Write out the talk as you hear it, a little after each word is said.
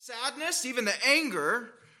sadness, even the anger,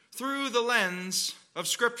 through the lens of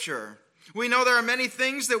Scripture. We know there are many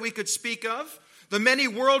things that we could speak of. The many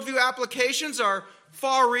worldview applications are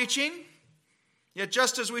far-reaching. Yet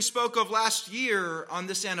just as we spoke of last year on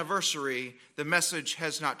this anniversary, the message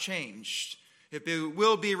has not changed. It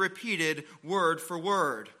will be repeated word for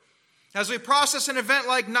word. As we process an event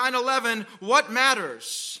like 9/11, what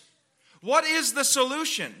matters? What is the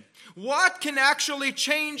solution? What can actually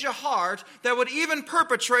change a heart that would even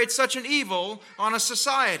perpetrate such an evil on a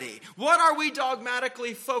society? What are we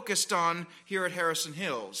dogmatically focused on here at Harrison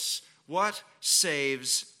Hills? What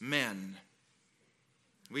saves men?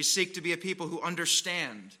 We seek to be a people who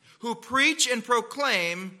understand, who preach and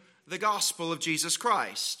proclaim the gospel of Jesus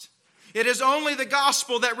Christ. It is only the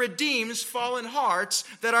gospel that redeems fallen hearts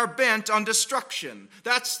that are bent on destruction.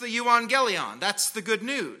 That's the euangelion. That's the good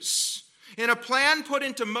news. In a plan put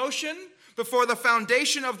into motion before the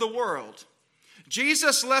foundation of the world,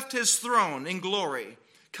 Jesus left his throne in glory,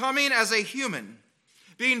 coming as a human,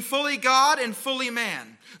 being fully God and fully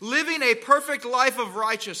man, living a perfect life of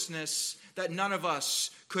righteousness that none of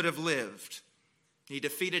us could have lived. He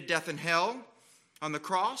defeated death and hell on the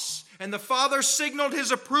cross, and the Father signaled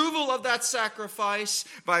his approval of that sacrifice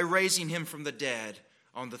by raising him from the dead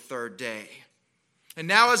on the third day. And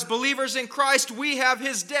now as believers in Christ, we have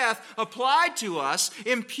his death applied to us,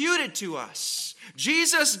 imputed to us.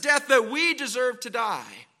 Jesus' death that we deserve to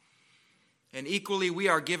die. And equally, we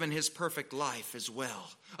are given his perfect life as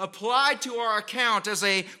well, applied to our account as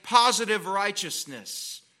a positive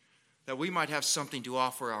righteousness, that we might have something to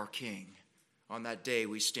offer our King on that day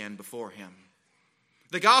we stand before him.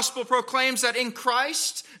 The gospel proclaims that in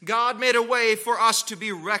Christ, God made a way for us to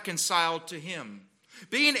be reconciled to him,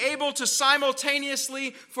 being able to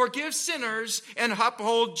simultaneously forgive sinners and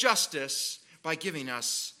uphold justice by giving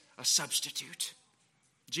us a substitute.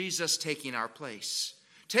 Jesus taking our place,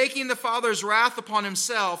 taking the Father's wrath upon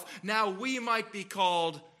himself, now we might be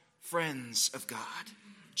called friends of God,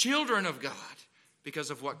 children of God, because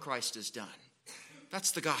of what Christ has done.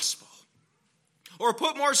 That's the gospel. Or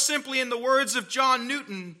put more simply in the words of John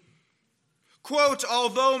Newton, quote,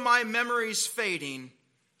 "Although my memory's fading,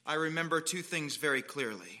 I remember two things very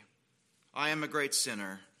clearly. I am a great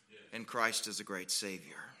sinner, and Christ is a great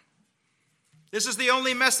Savior." This is the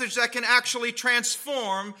only message that can actually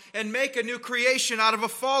transform and make a new creation out of a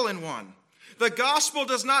fallen one. The gospel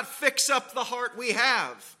does not fix up the heart we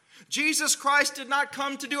have. Jesus Christ did not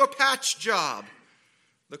come to do a patch job.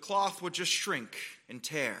 The cloth would just shrink and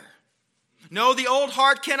tear. No, the old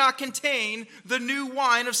heart cannot contain the new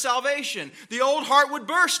wine of salvation. The old heart would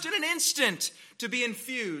burst in an instant to be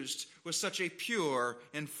infused with such a pure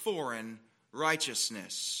and foreign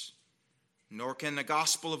righteousness. Nor can the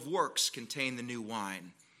gospel of works contain the new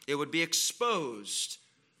wine. It would be exposed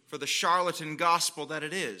for the charlatan gospel that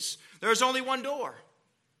it is. There is only one door.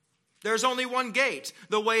 There's only one gate.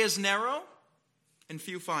 The way is narrow, and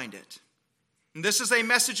few find it. And this is a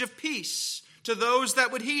message of peace to those that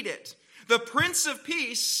would heed it. The Prince of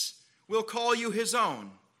Peace will call you his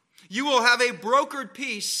own. You will have a brokered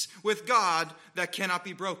peace with God that cannot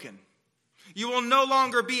be broken. You will no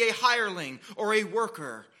longer be a hireling or a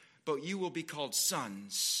worker, but you will be called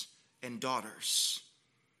sons and daughters.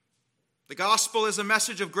 The gospel is a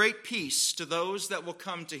message of great peace to those that will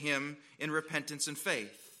come to him in repentance and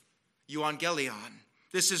faith. Euangelion.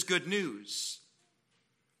 This is good news.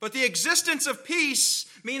 But the existence of peace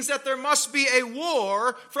means that there must be a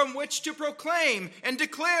war from which to proclaim and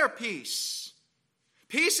declare peace.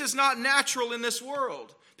 Peace is not natural in this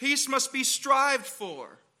world. Peace must be strived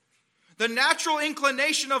for. The natural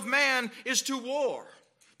inclination of man is to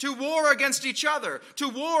war against each other, to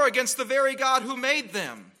war against the very God who made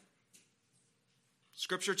them.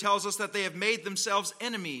 Scripture tells us that they have made themselves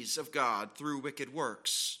enemies of God through wicked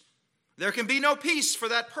works. There can be no peace for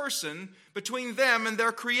that person between them and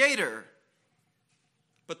their Creator.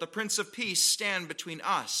 But the Prince of Peace stand between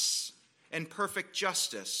us and perfect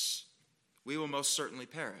justice. We will most certainly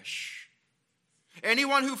perish.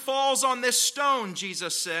 Anyone who falls on this stone,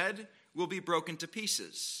 Jesus said, will be broken to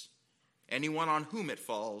pieces. Anyone on whom it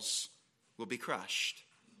falls will be crushed.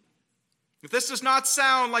 If this does not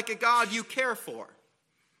sound like a God you care for,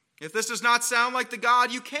 if this does not sound like the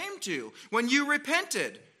God you came to when you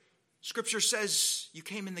repented, Scripture says you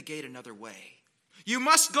came in the gate another way. You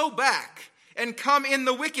must go back and come in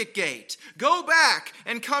the wicket gate. Go back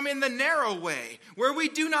and come in the narrow way, where we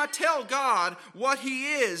do not tell God what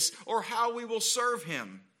he is or how we will serve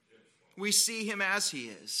him. We see him as he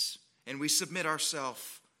is, and we submit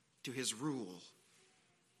ourselves to his rule.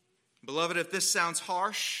 Beloved, if this sounds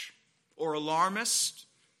harsh or alarmist,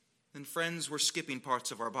 then friends, we're skipping parts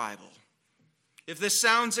of our Bible. if this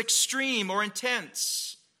sounds extreme or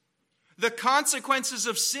intense. The consequences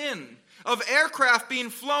of sin, of aircraft being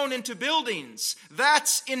flown into buildings,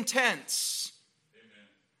 that's intense. Amen.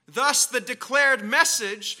 Thus, the declared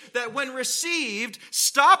message that when received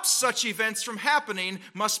stops such events from happening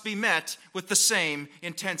must be met with the same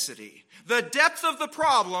intensity. The depth of the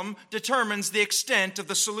problem determines the extent of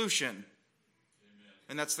the solution. Amen.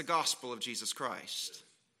 And that's the gospel of Jesus Christ.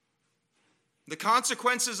 The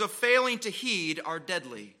consequences of failing to heed are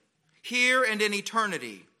deadly, here and in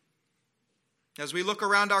eternity. As we look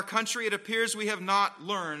around our country, it appears we have not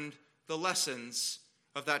learned the lessons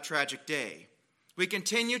of that tragic day. We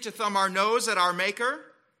continue to thumb our nose at our Maker.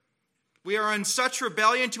 We are in such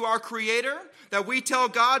rebellion to our Creator that we tell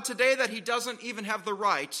God today that He doesn't even have the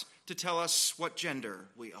right to tell us what gender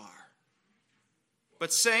we are.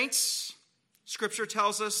 But saints, Scripture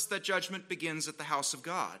tells us that judgment begins at the house of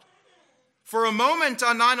God. For a moment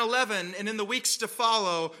on 9/11 and in the weeks to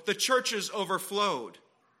follow, the churches overflowed.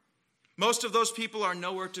 Most of those people are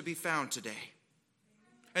nowhere to be found today.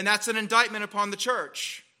 And that's an indictment upon the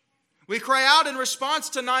church. We cry out in response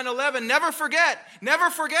to 9/11, never forget, never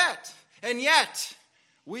forget. And yet,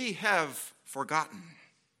 we have forgotten.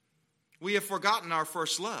 We have forgotten our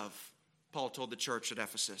first love, Paul told the church at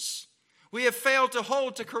Ephesus. We have failed to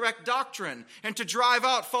hold to correct doctrine and to drive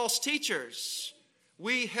out false teachers.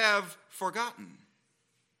 We have forgotten.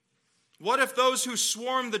 What if those who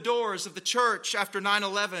swarmed the doors of the church after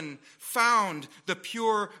 9/11 found the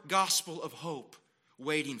pure gospel of hope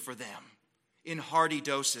waiting for them in hearty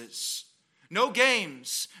doses? No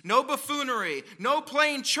games, no buffoonery, no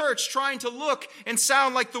plain church trying to look and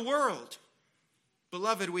sound like the world.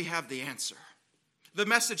 Beloved, we have the answer. The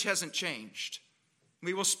message hasn't changed.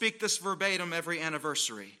 We will speak this verbatim every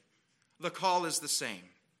anniversary. The call is the same.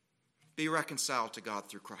 Be reconciled to God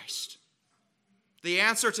through Christ. The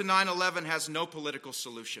answer to 9/11 has no political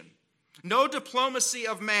solution. No diplomacy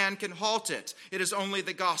of man can halt it. It is only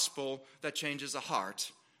the gospel that changes a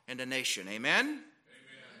heart and a nation. Amen?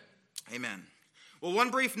 Amen. Amen. Well,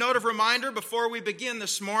 one brief note of reminder before we begin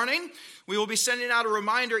this morning. We will be sending out a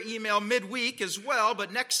reminder email midweek as well,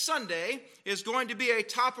 but next Sunday is going to be a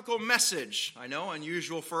topical message. I know,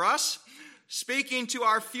 unusual for us. Speaking to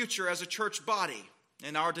our future as a church body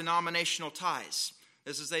and our denominational ties.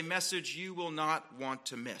 This is a message you will not want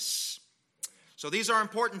to miss. So these are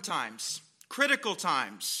important times, critical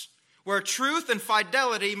times, where truth and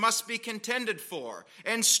fidelity must be contended for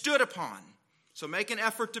and stood upon. So make an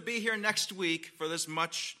effort to be here next week for this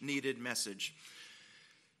much-needed message.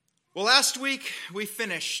 Well, last week we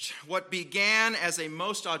finished what began as a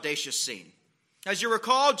most audacious scene. As you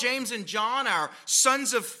recall, James and John, our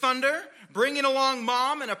sons of thunder, bringing along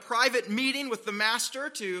Mom in a private meeting with the Master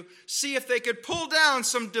to see if they could pull down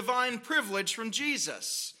some divine privilege from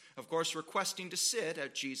Jesus. Of course, requesting to sit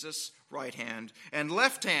at Jesus' right hand and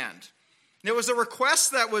left hand. And it was a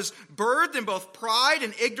request that was birthed in both pride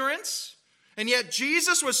and ignorance. And yet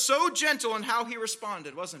Jesus was so gentle in how he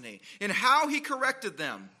responded, wasn't he? In how he corrected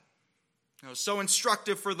them. It was so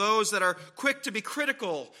instructive for those that are quick to be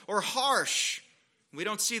critical or harsh. We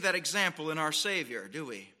don't see that example in our Savior, do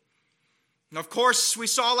we? And of course, we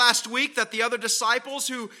saw last week that the other disciples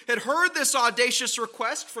who had heard this audacious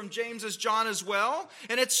request from James and John as well,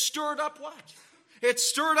 and it stirred up what? It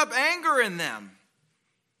stirred up anger in them.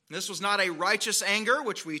 This was not a righteous anger,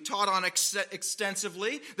 which we taught on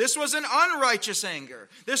extensively. This was an unrighteous anger.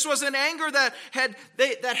 This was an anger that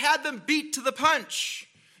had them beat to the punch.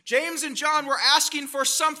 James and John were asking for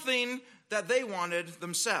something that they wanted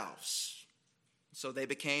themselves. So they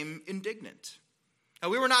became indignant. Now,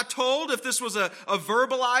 we were not told if this was a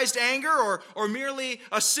verbalized anger or merely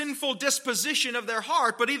a sinful disposition of their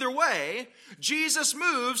heart, but either way, Jesus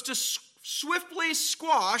moves to swiftly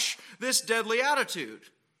squash this deadly attitude.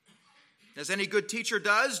 As any good teacher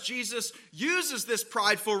does, Jesus uses this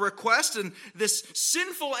prideful request and this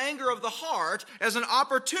sinful anger of the heart as an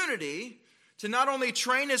opportunity to not only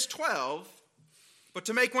train his 12, but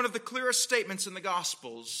to make one of the clearest statements in the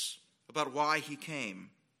Gospels about why he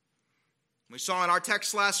came. We saw in our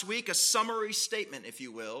text last week a summary statement, if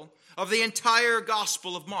you will, of the entire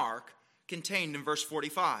Gospel of Mark contained in verse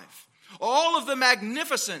 45. All of the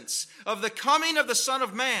magnificence of the coming of the Son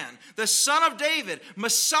of Man, the Son of David,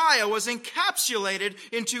 Messiah, was encapsulated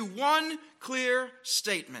into one clear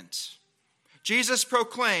statement. Jesus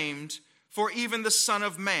proclaimed, "For even the Son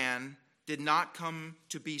of Man did not come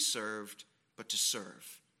to be served, but to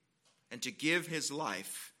serve, and to give his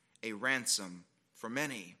life a ransom for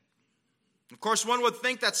many." Of course, one would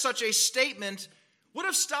think that such a statement would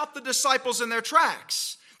have stopped the disciples in their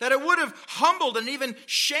tracks, that it would have humbled and even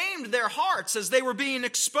shamed their hearts as they were being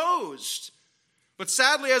exposed. But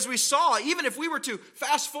sadly, as we saw, even if we were to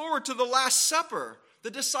fast forward to the Last Supper,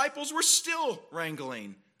 the disciples were still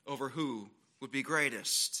wrangling over who would be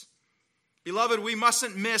greatest. Beloved, we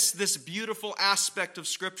mustn't miss this beautiful aspect of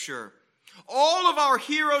Scripture. All of our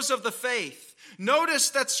heroes of the faith,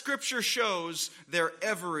 notice that Scripture shows their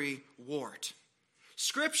every wart.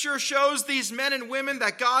 Scripture shows these men and women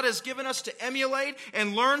that God has given us to emulate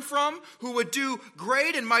and learn from, who would do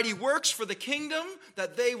great and mighty works for the kingdom,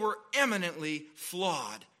 that they were eminently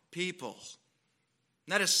flawed people.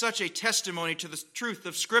 And that is such a testimony to the truth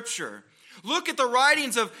of Scripture. Look at the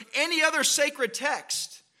writings of any other sacred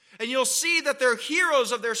text, and you'll see that their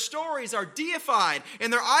heroes of their stories are deified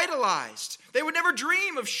and they're idolized. They would never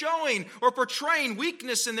dream of showing or portraying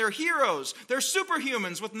weakness in their heroes. They're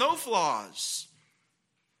superhumans with no flaws.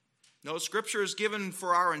 No, Scripture is given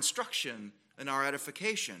for our instruction and our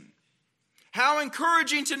edification. How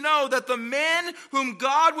encouraging to know that the men whom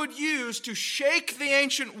God would use to shake the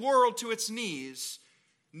ancient world to its knees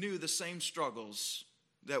knew the same struggles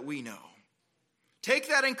that we know. Take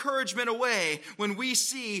that encouragement away when we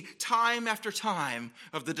see time after time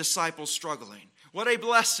of the disciples struggling. What a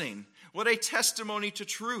blessing. What a testimony to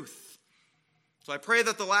truth. So I pray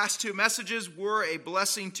that the last two messages were a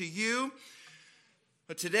blessing to you.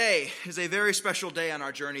 But today is a very special day on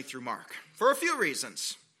our journey through Mark for a few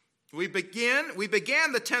reasons. We began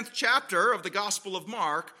the 10th chapter of the Gospel of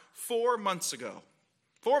Mark 4 months ago.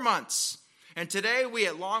 4 months. And today we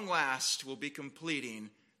at long last will be completing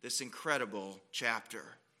this incredible chapter.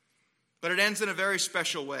 But it ends in a very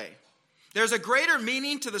special way. There's a greater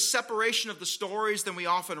meaning to the separation of the stories than we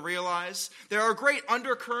often realize. There are great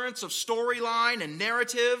undercurrents of storyline and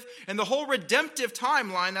narrative and the whole redemptive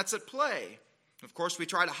timeline that's at play. Of course, we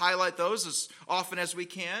try to highlight those as often as we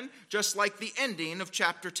can, just like the ending of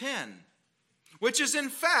chapter 10, which is in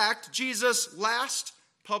fact Jesus' last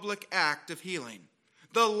public act of healing,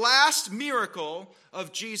 the last miracle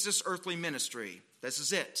of Jesus' earthly ministry. This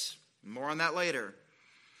is it. More on that later.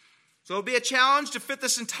 So it'll be a challenge to fit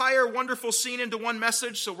this entire wonderful scene into one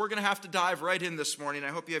message, so we're going to have to dive right in this morning. I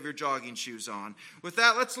hope you have your jogging shoes on. With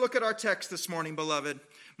that, let's look at our text this morning, beloved.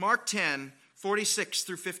 Mark 10, 46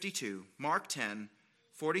 through 52. Mark 10,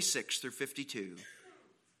 46 through 52.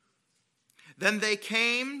 Then they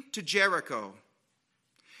came to Jericho.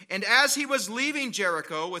 And as he was leaving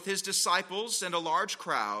Jericho with his disciples and a large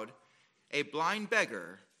crowd, a blind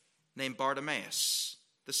beggar named Bartimaeus,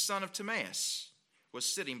 the son of Timaeus, was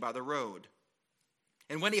sitting by the road.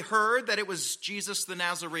 And when he heard that it was Jesus the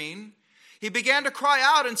Nazarene, he began to cry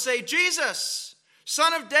out and say, "Jesus,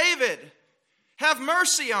 Son of David, have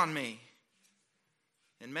mercy on me."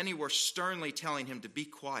 And many were sternly telling him to be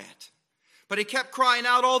quiet. But he kept crying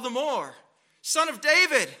out all the more, "Son of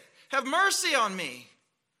David, have mercy on me."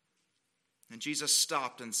 And Jesus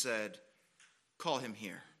stopped and said, "Call him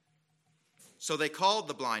here." So they called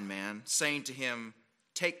the blind man, saying to him,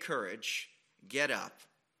 "Take courage, get up,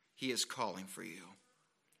 he is calling for you."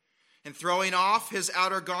 And throwing off his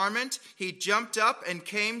outer garment, he jumped up and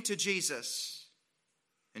came to Jesus.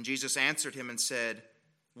 And Jesus answered him and said,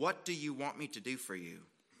 "What do you want me to do for you?"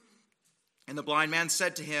 And the blind man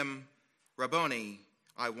said to him, "Rabboni,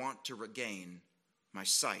 I want to regain my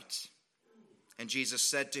sight." And Jesus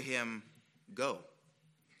said to him, "Go,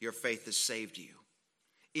 your faith has saved you."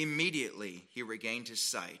 Immediately he regained his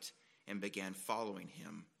sight and began following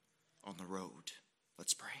him on the road.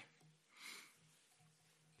 Let's pray.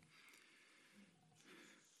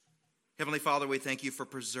 Heavenly Father, we thank you for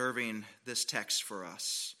preserving this text for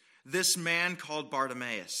us. This man called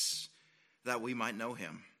Bartimaeus, that we might know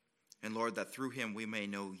him. And Lord, that through him we may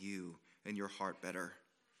know you and your heart better.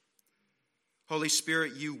 Holy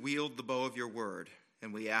Spirit, you wield the bow of your word,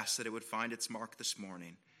 and we ask that it would find its mark this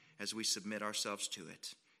morning as we submit ourselves to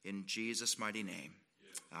it. In Jesus' mighty name,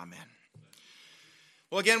 amen.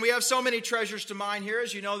 Well, again, we have so many treasures to mine here.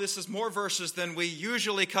 As you know, this is more verses than we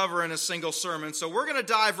usually cover in a single sermon. So we're going to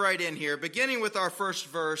dive right in here, beginning with our first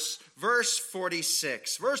verse, verse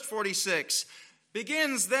 46. Verse 46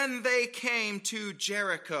 begins, "Then they came to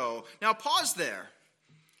Jericho." Now, pause there.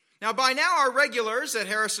 Now, by now, our regulars at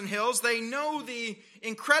Harrison Hills, they know the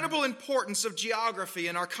incredible importance of geography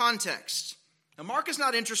in our context. Now, Mark is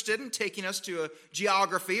not interested in taking us to a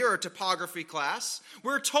geography or a topography class.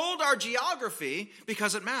 We're told our geography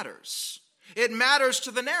because it matters. It matters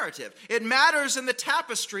to the narrative. It matters in the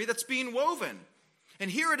tapestry that's being woven.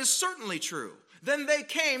 And here it is certainly true. Then they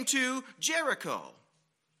came to Jericho.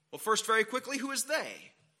 Well, first, very quickly, who is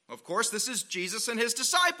they? Of course, this is Jesus and his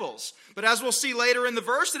disciples. But as we'll see later in the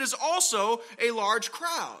verse, it is also a large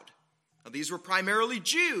crowd. Now, these were primarily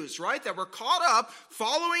Jews, right, that were caught up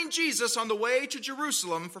following Jesus on the way to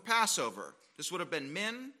Jerusalem for Passover. This would have been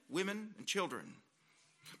men, women, and children.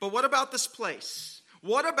 But what about this place?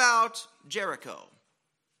 What about Jericho?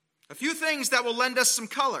 A few things that will lend us some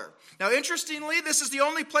color. Now, interestingly, this is the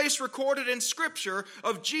only place recorded in Scripture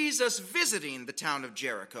of Jesus visiting the town of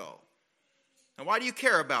Jericho. Now, why do you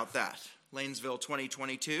care about that, Lanesville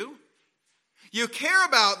 2022? You care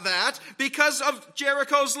about that because of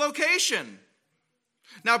Jericho's location.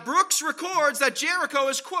 Now, Brooks records that Jericho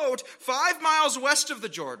is, quote, 5 miles west of the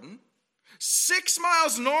Jordan, 6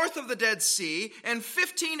 miles north of the Dead Sea, and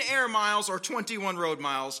 15 air miles or 21 road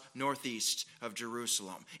miles northeast of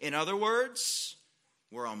Jerusalem. In other words,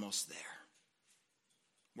 we're almost there.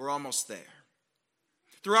 We're almost there.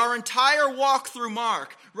 Through our entire walk through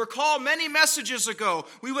Mark, recall many messages ago,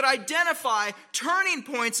 we would identify turning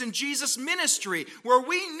points in Jesus' ministry where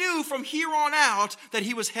we knew from here on out that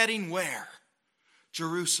he was heading where?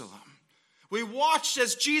 Jerusalem. We watched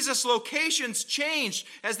as Jesus' locations changed,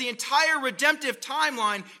 as the entire redemptive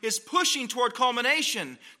timeline is pushing toward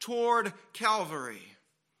culmination, toward Calvary.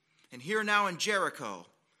 And here now in Jericho,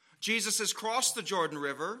 Jesus has crossed the Jordan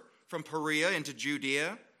River from Perea into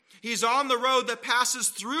Judea. He's on the road that passes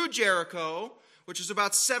through Jericho, which is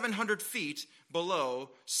about 700 feet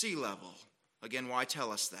below sea level. Again, why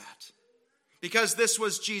tell us that? Because this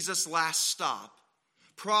was Jesus' last stop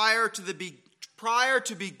prior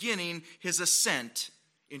to beginning his ascent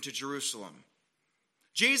into Jerusalem.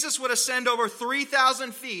 Jesus would ascend over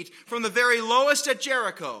 3,000 feet from the very lowest at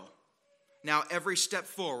Jericho. Now every step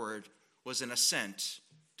forward was an ascent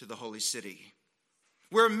to the holy city.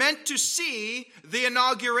 We're meant to see the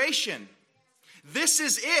inauguration. This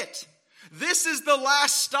is it. This is the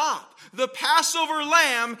last stop. The Passover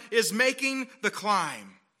lamb is making the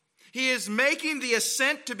climb. He is making the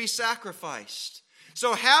ascent to be sacrificed.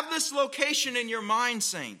 So have this location in your mind,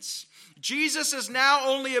 saints. Jesus is now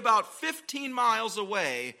only about 15 miles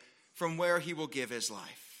away from where he will give his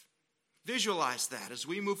life. Visualize that as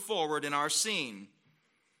we move forward in our scene.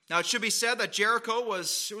 Now, it should be said that Jericho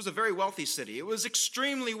was a very wealthy city. It was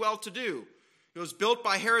extremely well-to-do. It was built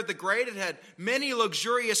by Herod the Great. It had many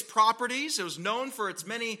luxurious properties. It was known for its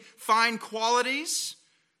many fine qualities.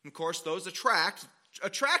 And of course, those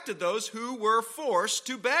attracted those who were forced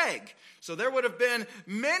to beg. So there would have been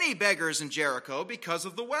many beggars in Jericho because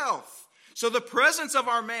of the wealth. So the presence of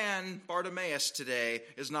our man Bartimaeus today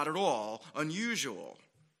is not at all unusual.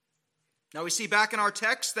 Now we see back in our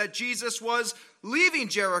text that Jesus was leaving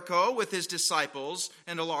Jericho with his disciples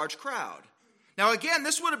and a large crowd. Now again,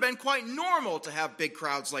 this would have been quite normal to have big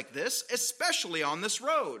crowds like this, especially on this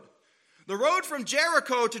road. The road from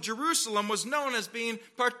Jericho to Jerusalem was known as being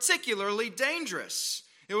particularly dangerous.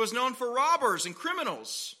 It was known for robbers and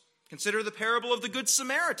criminals. Consider the parable of the Good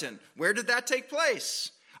Samaritan. Where did that take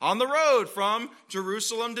place? On the road from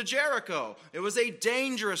Jerusalem to Jericho. It was a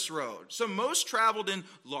dangerous road. So most traveled in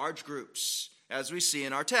large groups, as we see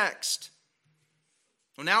in our text.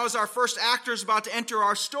 Well, now as our first actor is about to enter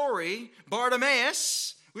our story,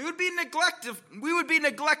 Bartimaeus, we would be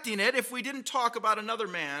neglecting it if we didn't talk about another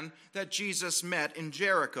man that Jesus met in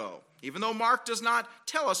Jericho, even though Mark does not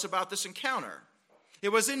tell us about this encounter. It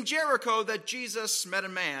was in Jericho that Jesus met a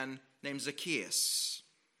man named Zacchaeus.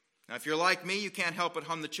 Now, if you're like me, you can't help but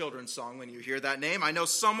hum the children's song when you hear that name. I know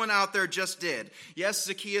someone out there just did. Yes,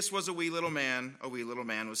 Zacchaeus was a wee little man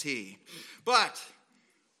was he. But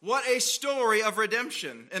what a story of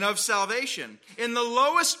redemption and of salvation. In the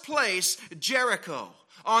lowest place, Jericho,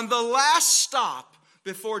 on the last stop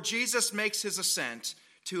before Jesus makes his ascent,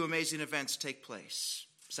 two amazing events take place.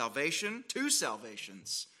 Salvation, two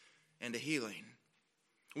salvations, and a healing.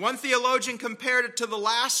 One theologian compared it to the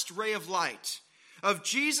last ray of light of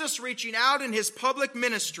Jesus reaching out in his public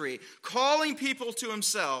ministry, calling people to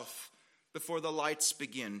himself before the lights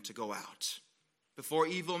begin to go out, before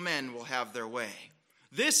evil men will have their way.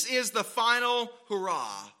 This is the final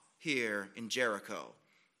hurrah here in Jericho.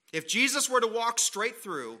 If Jesus were to walk straight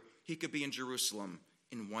through, he could be in Jerusalem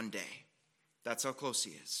in one day. That's how close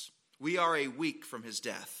he is. We are a week from his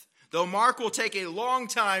death. Though Mark will take a long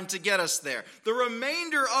time to get us there, the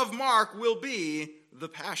remainder of Mark will be the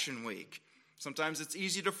Passion Week. Sometimes it's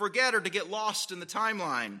easy to forget or to get lost in the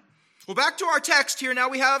timeline. Well, back to our text here now,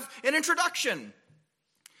 we have an introduction.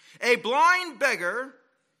 A blind beggar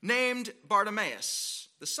named Bartimaeus,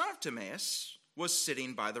 the son of Timaeus, was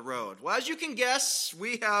sitting by the road. Well, as you can guess,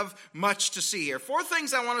 we have much to see here. 4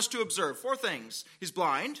 things I want us to observe. 4 things. He's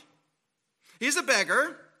blind. He's a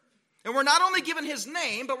beggar. And we're not only given his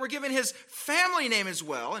name, but we're given his family name as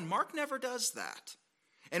well. And Mark never does that.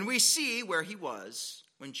 And we see where he was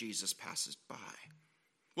when Jesus passes by.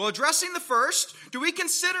 Well, addressing the first, do we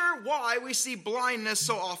consider why we see blindness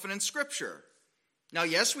so often in Scripture? Now,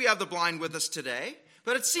 yes, we have the blind with us today,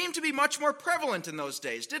 but it seemed to be much more prevalent in those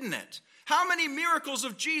days, didn't it? How many miracles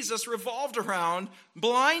of Jesus revolved around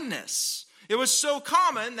blindness? It was so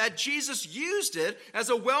common that Jesus used it as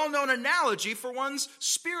a well-known analogy for one's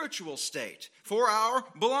spiritual state, for our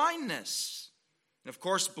blindness. And of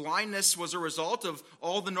course, blindness was a result of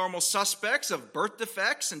all the normal suspects of birth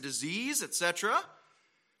defects and disease, etc.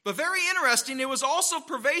 But very interesting, it was also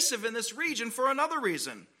pervasive in this region for another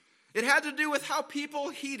reason. It had to do with how people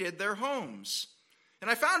heated their homes. And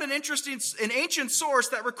I found an ancient source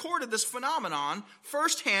that recorded this phenomenon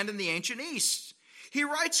firsthand in the ancient East. He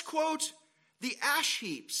writes, quote, "The ash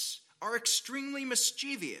heaps are extremely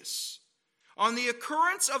mischievous. On the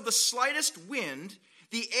occurrence of the slightest wind,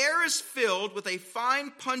 the air is filled with a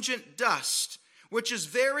fine pungent dust, which is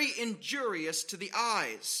very injurious to the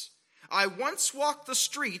eyes. I once walked the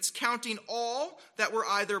streets counting all that were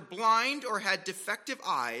either blind or had defective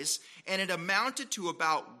eyes, and it amounted to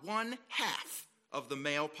about 1/2 of the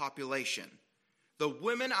male population. The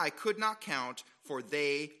women I could not count, for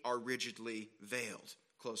they are rigidly veiled."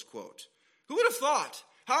 Close quote. Who would have thought?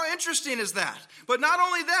 How interesting is that? But not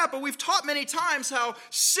only that, but we've taught many times how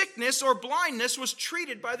sickness or blindness was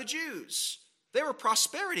treated by the Jews. They were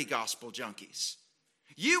prosperity gospel junkies.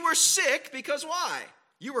 You were sick because why?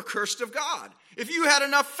 You were cursed of God. If you had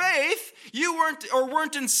enough faith, you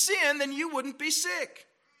weren't in sin, then you wouldn't be sick.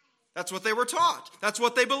 That's what they were taught. That's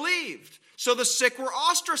what they believed. So the sick were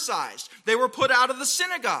ostracized. They were put out of the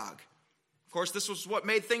synagogue. Of course, this was what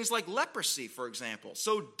made things like leprosy, for example,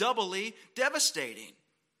 so doubly devastating.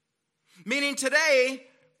 Meaning today,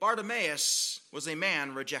 Bartimaeus was a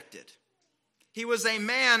man rejected. He was a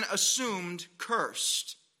man assumed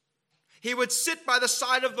cursed. He would sit by the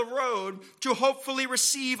side of the road to hopefully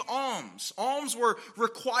receive alms. Alms were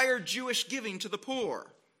required Jewish giving to the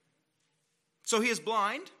poor. So he is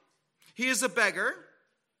blind. He is a beggar.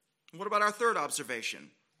 What about our third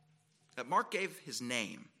observation? That Mark gave his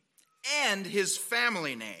name and his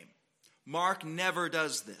family name. Mark never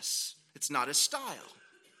does this. It's not his style.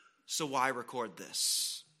 So why record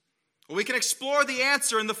this? Well, we can explore the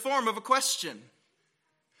answer in the form of a question.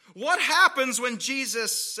 What happens when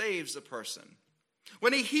Jesus saves a person?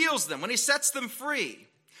 When he heals them, when he sets them free?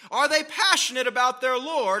 Are they passionate about their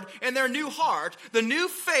Lord and their new heart, the new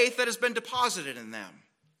faith that has been deposited in them?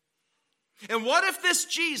 And what if this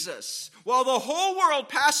Jesus, while the whole world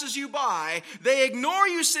passes you by, they ignore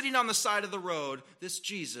you sitting on the side of the road, this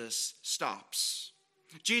Jesus stops.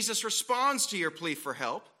 Jesus responds to your plea for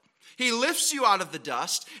help. He lifts you out of the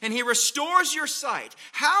dust and he restores your sight.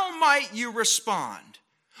 How might you respond?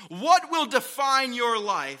 What will define your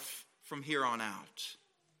life from here on out?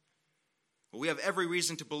 Well, we have every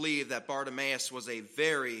reason to believe that Bartimaeus was a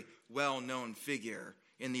very well-known figure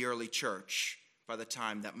in the early church by the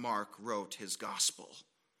time that Mark wrote his gospel.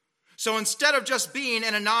 So instead of just being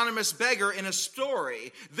an anonymous beggar in a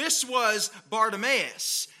story, this was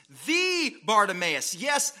Bartimaeus, the Bartimaeus.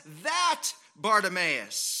 Yes, that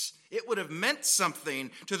Bartimaeus. It would have meant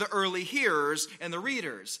something to the early hearers and the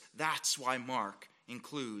readers. That's why Mark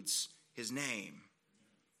includes his name.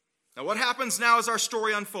 Now what happens now as our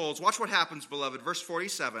story unfolds? Watch what happens, beloved. Verse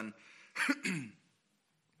 47.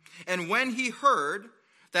 And when he heard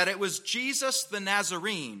that it was Jesus the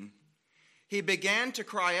Nazarene, he began to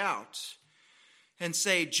cry out and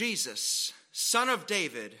say, "Jesus, Son of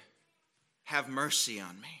David, have mercy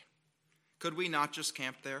on me." Could we not just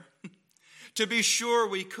camp there? To be sure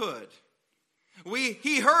we could.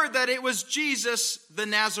 He heard that it was Jesus the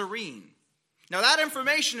Nazarene. Now that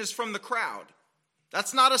information is from the crowd.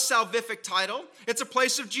 That's not a salvific title. It's a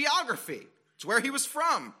place of geography. It's where he was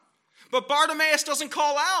from. But Bartimaeus doesn't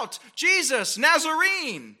call out, "Jesus,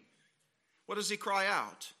 Nazarene." What does he cry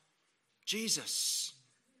out? "Jesus,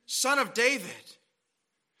 Son of David."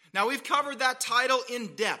 Now we've covered that title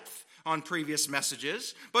in depth on previous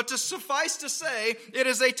messages, but to suffice to say, it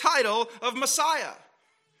is a title of Messiah.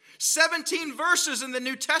 17 verses in the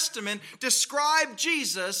New Testament describe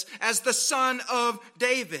Jesus as the Son of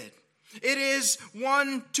David. It is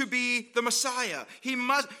one to be the Messiah.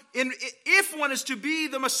 If one is to be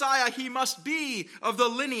the Messiah, he must be of the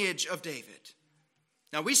lineage of David.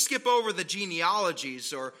 Now we skip over the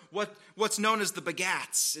genealogies or what's known as the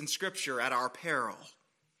begats in Scripture at our peril.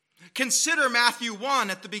 Consider Matthew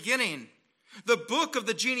 1 at the beginning. The book of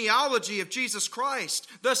the genealogy of Jesus Christ,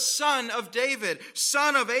 the son of David,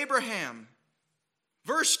 son of Abraham.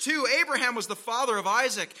 Verse 2, Abraham was the father of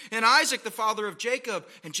Isaac, and Isaac the father of Jacob,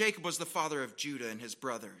 and Jacob was the father of Judah and his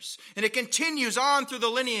brothers. And it continues on through the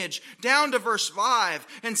lineage down to verse 5.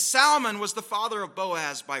 And Salmon was the father of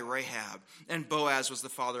Boaz by Rahab, and Boaz was the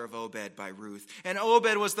father of Obed by Ruth. And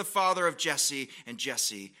Obed was the father of Jesse, and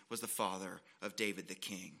Jesse was the father of David the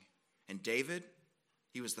king. And David,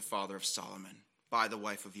 he was the father of Solomon by the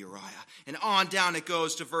wife of Uriah. And on down it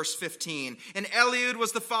goes to verse 15. And Eliud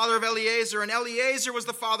was the father of Eleazar, and Eleazar was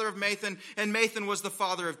the father of Mathan, and Mathan was the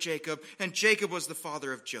father of Jacob, and Jacob was the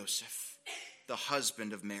father of Joseph, the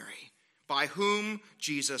husband of Mary, by whom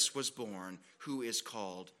Jesus was born, who is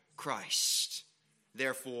called Christ.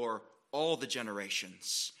 Therefore, all the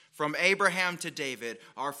generations from Abraham to David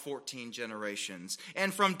are 14 generations,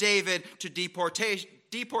 and from David to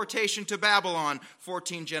deportation to Babylon,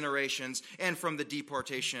 14 generations, and from the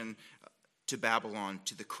deportation to Babylon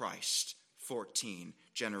to the Christ, 14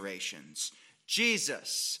 generations.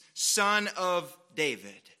 Jesus, son of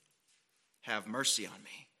David, have mercy on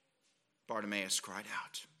me, Bartimaeus cried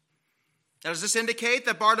out. Now, does this indicate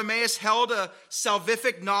that Bartimaeus held a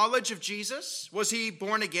salvific knowledge of Jesus? Was he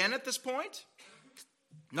born again at this point?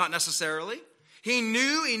 Not necessarily. He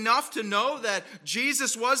knew enough to know that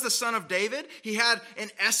Jesus was the Son of David. He had an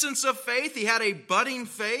essence of faith. He had a budding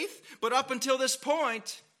faith. But up until this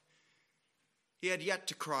point, he had yet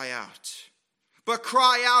to cry out. But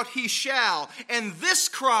cry out he shall. And this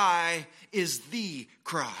cry is the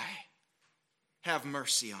cry. Have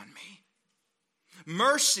mercy on me.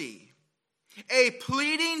 Mercy, a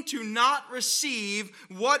pleading to not receive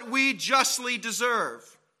what we justly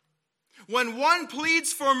deserve. When one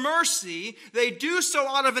pleads for mercy, they do so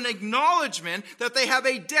out of an acknowledgement that they have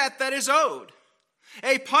a debt that is owed,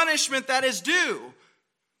 a punishment that is due,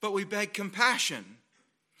 but we beg compassion.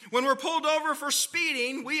 When we're pulled over for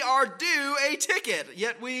speeding, we are due a ticket,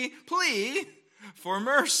 yet we plead for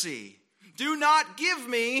mercy. Do not give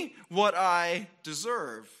me what I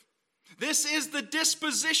deserve. This is the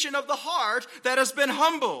disposition of the heart that has been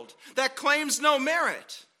humbled, that claims no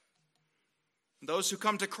merit. Those who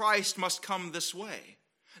come to Christ must come this way.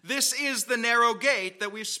 This is the narrow gate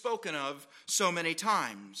that we've spoken of so many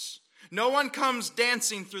times. No one comes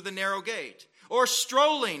dancing through the narrow gate or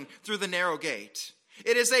strolling through the narrow gate.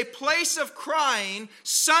 It is a place of crying,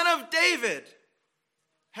 Son of David,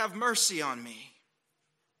 have mercy on me.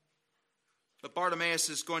 But Bartimaeus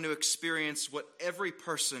is going to experience what every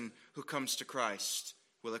person who comes to Christ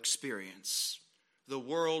will experience. The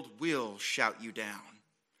world will shout you down.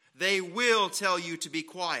 They will tell you to be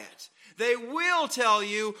quiet. They will tell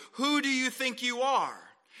you, who do you think you are?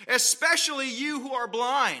 Especially you who are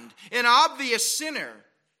blind, an obvious sinner.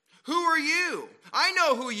 Who are you? I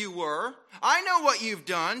know who you were. I know what you've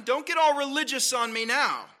done. Don't get all religious on me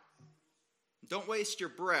now. Don't waste your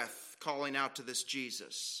breath calling out to this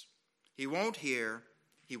Jesus. He won't hear.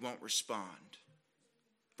 He won't respond.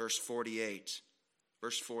 Verse 48.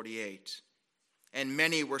 And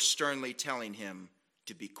many were sternly telling him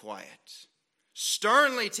to be quiet.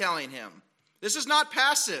 Sternly telling him. This is not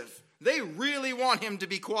passive. They really want him to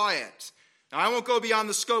be quiet. Now, I won't go beyond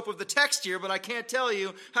the scope of the text here, but I can't tell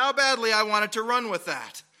you how badly I wanted to run with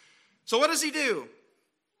that. So what does he do?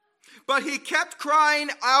 But he kept crying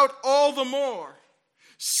out all the more,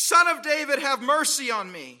 Son of David, have mercy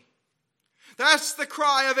on me. That's the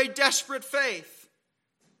cry of a desperate faith.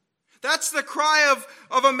 That's the cry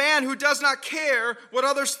of a man who does not care what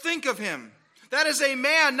others think of him. That is a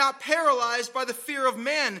man not paralyzed by the fear of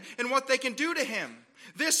men and what they can do to him.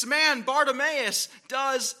 This man, Bartimaeus,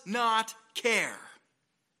 does not care.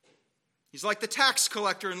 He's like the tax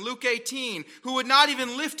collector in Luke 18, who would not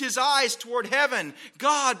even lift his eyes toward heaven.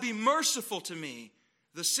 God, be merciful to me,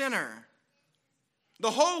 the sinner.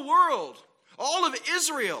 The whole world, all of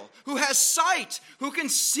Israel, who has sight, who can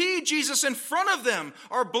see Jesus in front of them,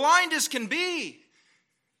 are blind as can be.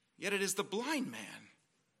 Yet it is the blind man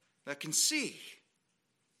that can see.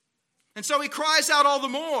 And so he cries out all the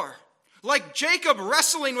more, like Jacob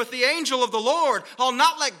wrestling with the angel of the Lord, I'll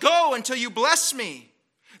not let go until you bless me.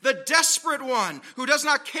 The desperate one who does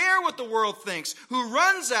not care what the world thinks, who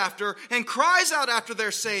runs after and cries out after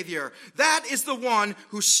their Savior. That is the one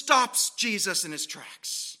who stops Jesus in his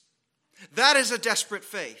tracks. That is a desperate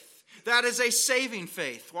faith. That is a saving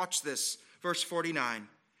faith. Watch this, verse 49.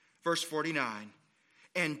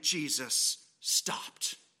 And Jesus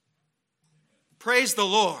stopped. Praise the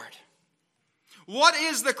Lord. What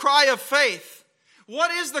is the cry of faith? What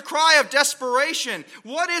is the cry of desperation?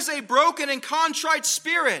 What is a broken and contrite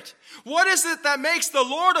spirit? What is it that makes the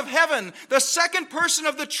Lord of heaven, the second person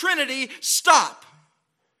of the Trinity, stop?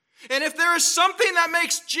 And if there is something that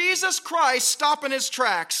makes Jesus Christ stop in his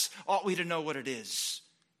tracks, ought we to know what it is,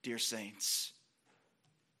 dear saints.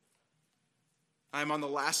 I am on the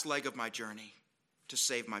last leg of my journey to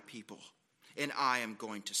save my people, and I am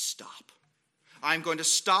going to stop. I am going to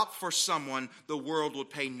stop for someone the world would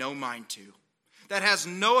pay no mind to, that has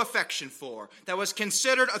no affection for, that was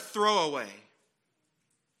considered a throwaway.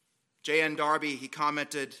 J.N. Darby, he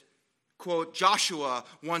commented, quote, Joshua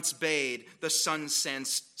once bade the sun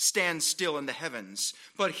stand still in the heavens,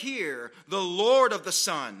 but here the Lord of the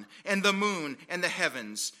sun and the moon and the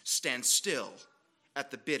heavens stand still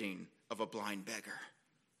at the bidding of a blind beggar.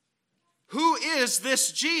 Who is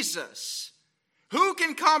this Jesus? Who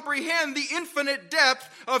can comprehend the infinite depth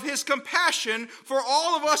of his compassion for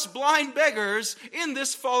all of us blind beggars in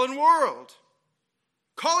this fallen world?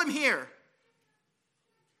 Call him here.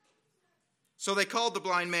 So they called the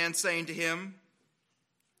blind man, saying to him,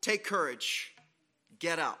 take courage,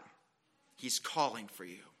 get up. He's calling for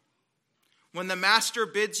you. When the master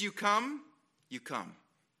bids you come, you come.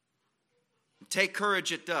 Take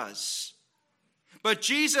courage, it does. But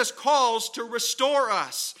Jesus calls to restore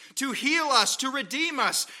us, to heal us, to redeem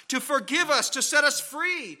us, to forgive us, to set us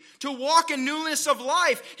free, to walk in newness of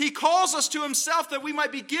life. He calls us to himself that we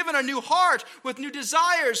might be given a new heart with new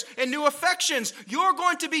desires and new affections. You're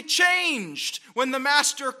going to be changed when the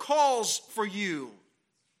master calls for you.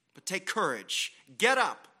 But take courage. Get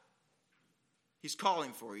up. He's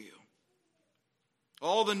calling for you.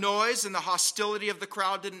 All the noise and the hostility of the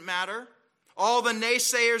crowd didn't matter. All the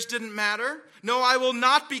naysayers didn't matter. No, I will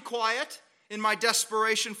not be quiet in my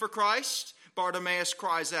desperation for Christ. Bartimaeus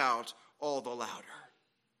cries out all the louder.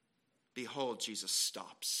 Behold, Jesus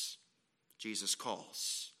stops. Jesus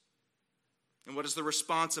calls. And what is the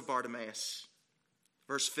response of Bartimaeus?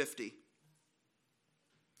 Verse 50.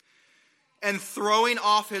 And throwing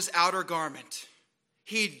off his outer garment,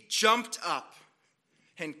 he jumped up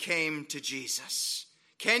and came to Jesus.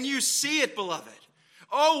 Can you see it, beloved?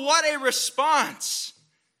 Oh, what a response.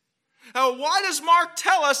 Why does Mark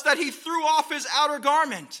tell us that he threw off his outer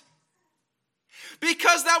garment?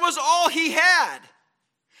 Because that was all he had.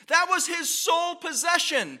 That was his sole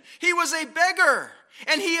possession. He was a beggar,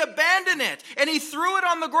 and he abandoned it, and he threw it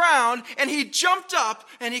on the ground, and he jumped up,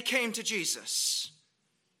 and he came to Jesus.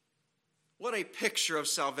 What a picture of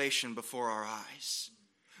salvation before our eyes.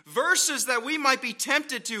 Verses that we might be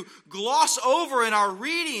tempted to gloss over in our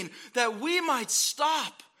reading, that we might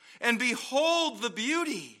stop and behold the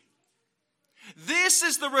beauty. This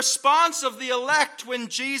is the response of the elect when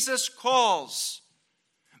Jesus calls.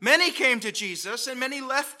 Many came to Jesus and many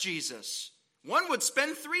left Jesus. One would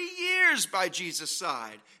spend 3 years by Jesus'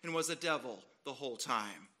 side and was a devil the whole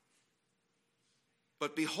time.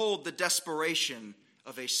 But behold the desperation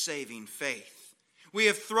of a saving faith. We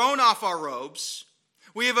have thrown off our robes.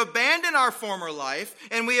 We have abandoned our former life,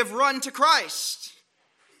 and we have run to Christ.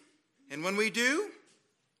 And when we do,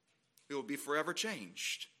 we will be forever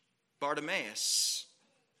changed. Bartimaeus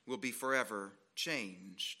will be forever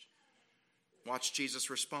changed. Watch Jesus'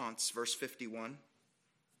 response, verse 51.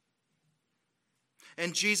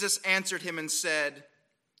 And Jesus answered him and said,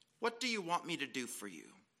 what do you want me to do for you?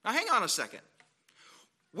 Now hang on a second.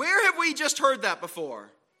 Where have we just heard that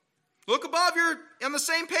before? Look above, you're on the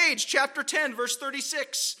same page, chapter 10, verse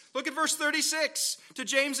 36. Look at verse 36 to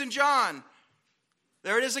James and John.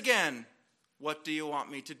 There it is again. What do you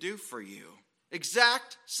want me to do for you?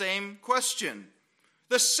 Exact same question.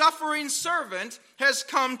 The suffering servant has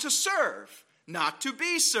come to serve, not to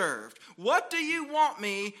be served. What do you want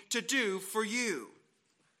me to do for you?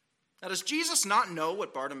 Now, does Jesus not know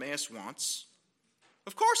what Bartimaeus wants?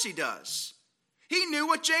 Of course he does. He knew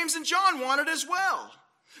what James and John wanted as well.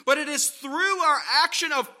 But it is through our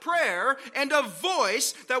action of prayer and of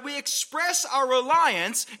voice that we express our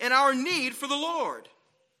reliance and our need for the Lord.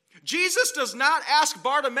 Jesus does not ask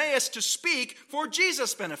Bartimaeus to speak for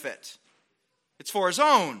Jesus' benefit. It's for his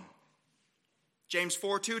own. James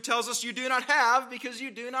 4:2 tells us you do not have because you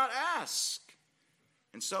do not ask.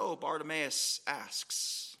 And so Bartimaeus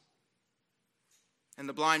asks. And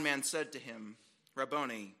the blind man said to him,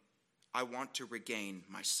 Rabboni, I want to regain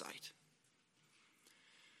my sight.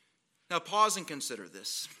 Now pause and consider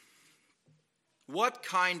this. What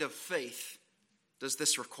kind of faith does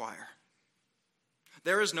this require?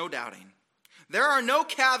 There is no doubting. There are no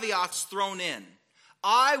caveats thrown in.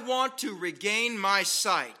 I want to regain my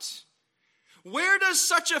sight. Where does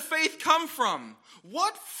such a faith come from?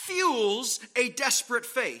 What fuels a desperate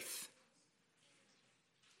faith?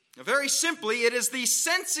 Now, very simply, it is the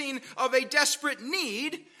sensing of a desperate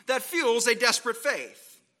need that fuels a desperate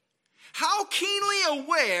faith. How keenly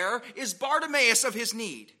aware is Bartimaeus of his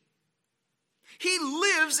need? He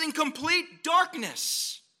lives in complete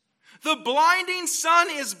darkness. The blinding sun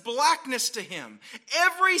is blackness to him.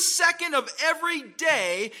 Every second of every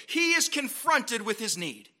day, he is confronted with his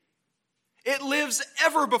need. It lives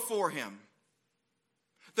ever before him.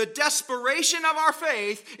 The desperation of our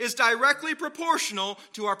faith is directly proportional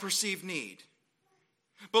to our perceived need.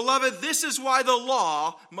 Beloved, this is why the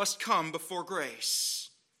law must come before grace.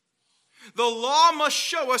 The law must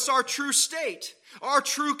show us our true state, our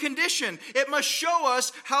true condition. It must show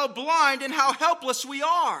us how blind and how helpless we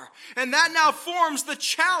are. And that now forms the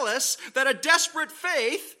chalice that a desperate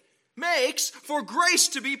faith makes for grace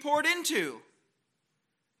to be poured into.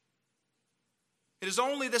 It is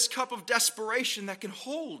only this cup of desperation that can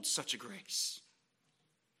hold such a grace.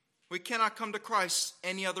 We cannot come to Christ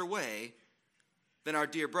any other way than our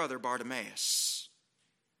dear brother Bartimaeus.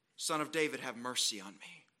 Son of David, have mercy on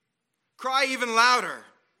me. Cry even louder.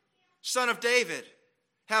 Son of David,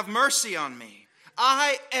 have mercy on me.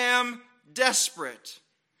 I am desperate.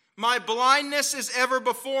 My blindness is ever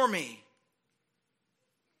before me.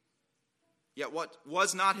 Yet what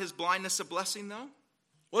was not his blindness a blessing, though?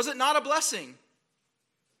 Was it not a blessing?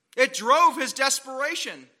 It drove his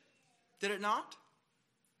desperation, did it not?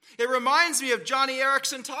 It reminds me of Johnny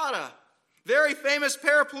Erickson Tada, very famous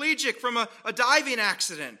paraplegic from a diving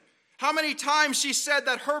accident. How many times she said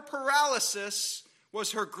that her paralysis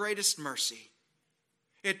was her greatest mercy.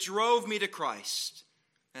 It drove me to Christ.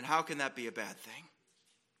 And how can that be a bad thing?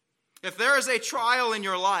 If there is a trial in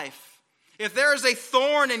your life, if there is a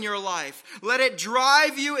thorn in your life, let it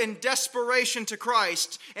drive you in desperation to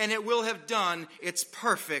Christ, and it will have done its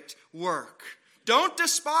perfect work. Don't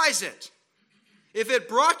despise it. If it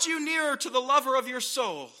brought you nearer to the lover of your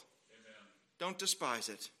soul, amen, don't despise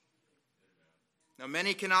it. Now,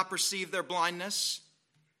 many cannot perceive their blindness,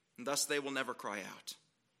 and thus they will never cry out.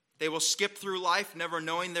 They will skip through life never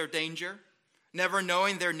knowing their danger, never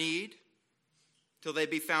knowing their need, till they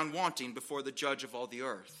be found wanting before the judge of all the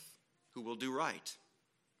earth, who will do right.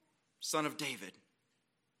 Son of David,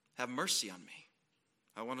 have mercy on me.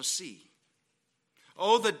 I want to see.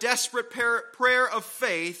 Oh, the desperate prayer of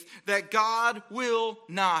faith that God will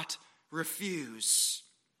not refuse.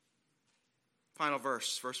 Final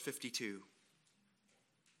verse, verse 52.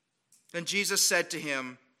 Then Jesus said to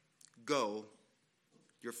him, go,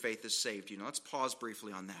 your faith has saved you. Now let's pause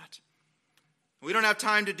briefly on that. We don't have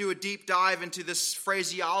time to do a deep dive into this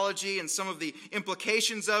phraseology and some of the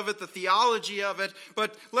implications of it, the theology of it,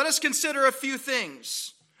 but let us consider a few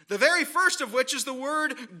things. The very first of which is the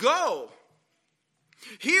word go.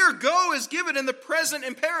 Here, go is given in the present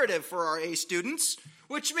imperative for our A students,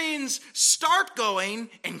 which means start going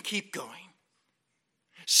and keep going.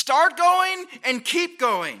 Start going and keep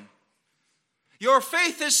going. Your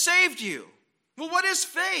faith has saved you. Well, what is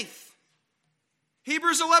faith?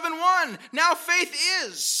 Hebrews 11:1. Now faith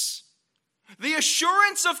is the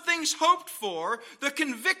assurance of things hoped for, the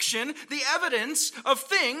conviction, the evidence of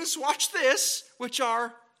things, watch this, which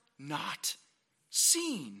are not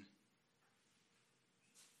seen.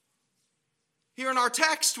 Here in our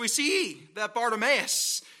text, we see that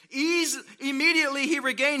Bartimaeus, immediately he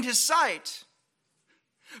regained his sight.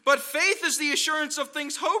 But faith is the assurance of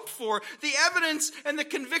things hoped for, the evidence and the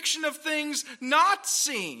conviction of things not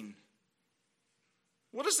seen.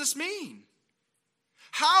 What does this mean?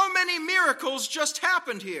 How many miracles just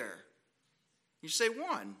happened here? You say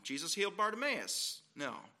one. Jesus healed Bartimaeus.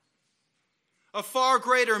 No. A far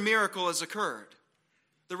greater miracle has occurred.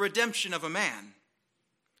 The redemption of a man.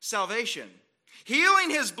 Salvation. Healing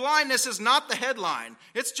his blindness is not the headline.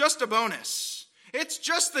 It's just a bonus. It's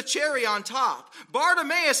just the cherry on top.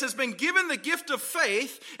 Bartimaeus has been given the gift of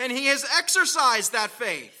faith, and he has exercised that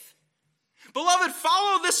faith. Beloved,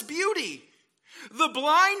 follow this beauty. The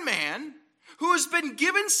blind man who has been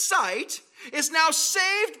given sight is now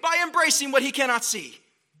saved by embracing what he cannot see.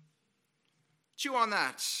 Chew on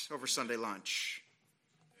that over Sunday lunch.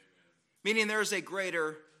 Meaning there is a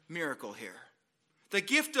greater miracle here. The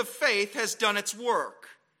gift of faith has done its work.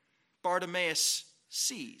 Bartimaeus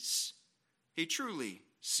sees. He truly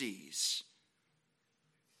sees.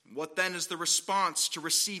 What then is the response to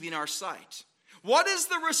receiving our sight? What is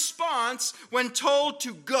the response when told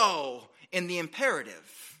to go in the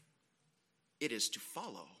imperative? It is to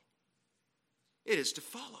follow. It is to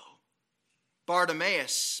follow.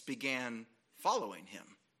 Bartimaeus began following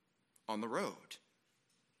him on the road.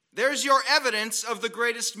 There's your evidence of the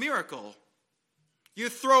greatest miracle. You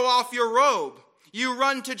throw off your robe. You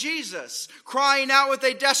run to Jesus, crying out with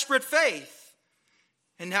a desperate faith.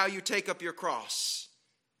 And now you take up your cross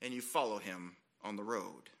and you follow him on the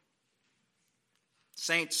road.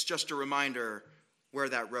 Saints, just a reminder where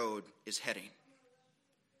that road is heading.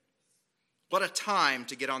 What a time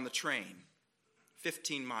to get on the train,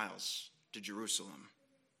 15 miles to Jerusalem.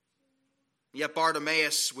 Yet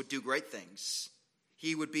Bartimaeus would do great things.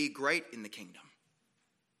 He would be great in the kingdom.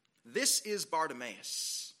 This is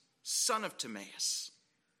Bartimaeus, son of Timaeus.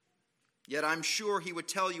 Yet I'm sure he would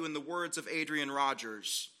tell you in the words of Adrian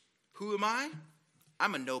Rogers, who am I?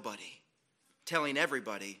 I'm a nobody, telling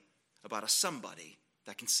everybody about a somebody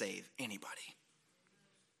that can save anybody.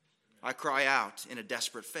 I cry out in a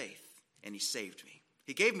desperate faith, and he saved me.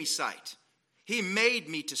 He gave me sight. He made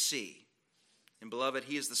me to see. And beloved,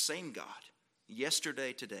 he is the same God,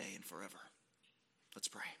 yesterday, today, and forever. Let's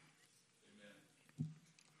pray. Amen.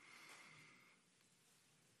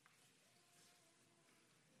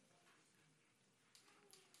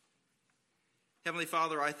 Heavenly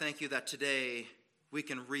Father, I thank you that today we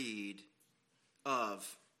can read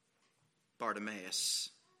of Bartimaeus,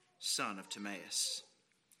 son of Timaeus.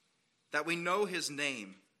 That we know his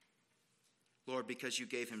name, Lord, because you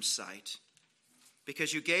gave him sight,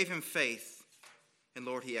 because you gave him faith, and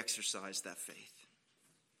Lord, he exercised that faith.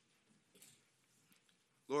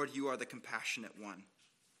 Lord, you are the compassionate one.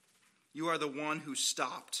 You are the one who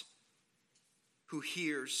stopped, who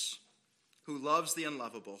hears, who loves the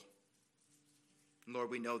unlovable. And Lord,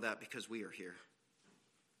 we know that because we are here.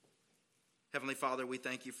 Heavenly Father, we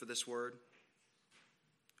thank you for this word.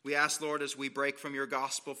 We ask, Lord, as we break from your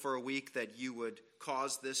gospel for a week, that you would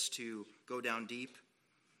cause this to go down deep.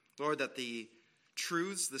 Lord, that the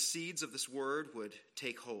truths, the seeds of this word would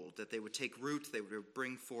take hold, that they would take root, they would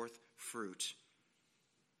bring forth fruit,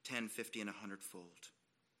 10, 50, and 100-fold.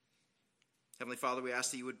 Heavenly Father, we ask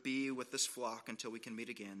that you would be with this flock until we can meet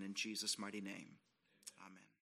again in Jesus' mighty name.